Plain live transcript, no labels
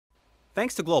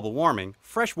Thanks to global warming,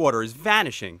 fresh water is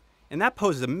vanishing, and that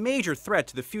poses a major threat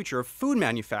to the future of food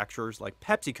manufacturers like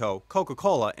PepsiCo, Coca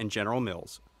Cola, and General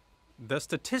Mills. The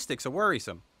statistics are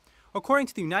worrisome. According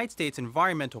to the United States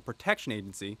Environmental Protection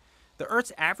Agency, the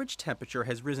Earth's average temperature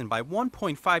has risen by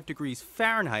 1.5 degrees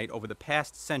Fahrenheit over the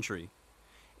past century.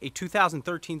 A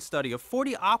 2013 study of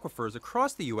 40 aquifers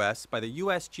across the U.S. by the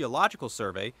U.S. Geological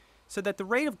Survey said that the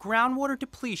rate of groundwater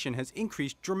depletion has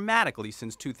increased dramatically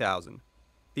since 2000.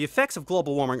 The effects of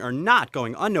global warming are not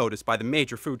going unnoticed by the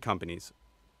major food companies.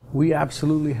 We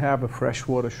absolutely have a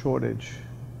freshwater shortage.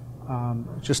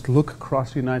 Just look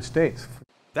across the United States.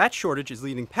 That shortage is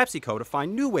leading PepsiCo to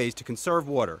find new ways to conserve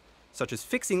water, such as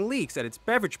fixing leaks at its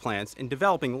beverage plants and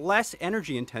developing less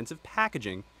energy-intensive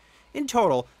packaging. In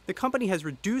total, the company has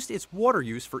reduced its water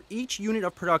use for each unit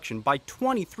of production by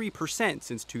 23%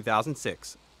 since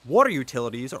 2006. Water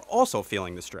utilities are also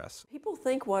feeling the stress. People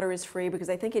think water is free because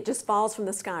they think it just falls from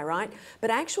the sky, right? But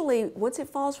actually, once it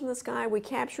falls from the sky, we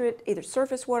capture it, either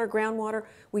surface water, groundwater,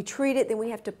 we treat it, then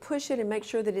we have to push it and make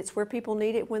sure that it's where people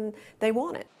need it when they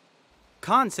want it.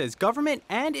 Khan says government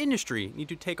and industry need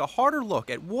to take a harder look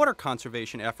at water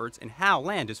conservation efforts and how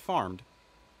land is farmed.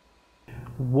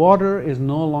 Water is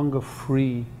no longer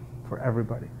free for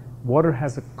everybody. Water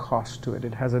has a cost to it.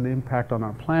 It has an impact on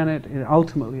our planet and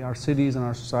ultimately our cities and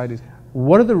our societies.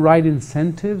 What are the right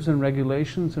incentives and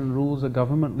regulations and rules that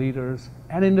government leaders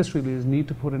and industry leaders need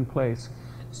to put in place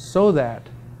so that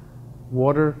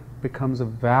water becomes a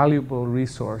valuable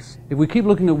resource? If we keep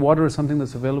looking at water as something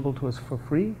that's available to us for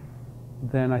free,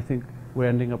 then I think we're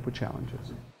ending up with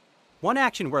challenges. One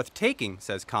action worth taking,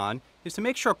 says Khan, is to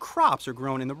make sure crops are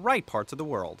grown in the right parts of the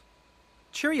world.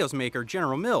 Cheerios maker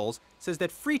General Mills says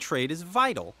that free trade is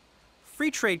vital.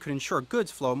 Free trade could ensure goods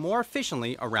flow more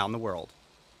efficiently around the world.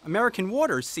 American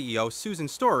Water's CEO Susan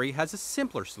Story has a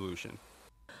simpler solution.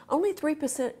 Only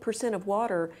 3% of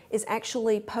water is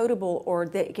actually potable or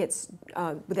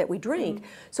that we drink.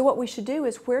 So what we should do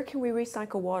is, where can we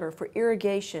recycle water for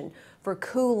irrigation, for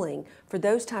cooling, for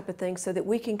those type of things, so that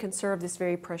we can conserve this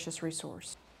very precious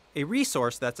resource. A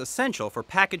resource that's essential for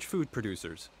packaged food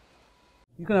producers.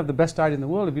 You can have the best diet in the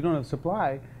world. If you don't have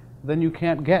supply, then you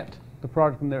can't get the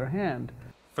product in their hand.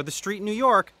 For TheStreet in New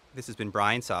York, this has been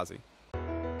Brian Sozzi.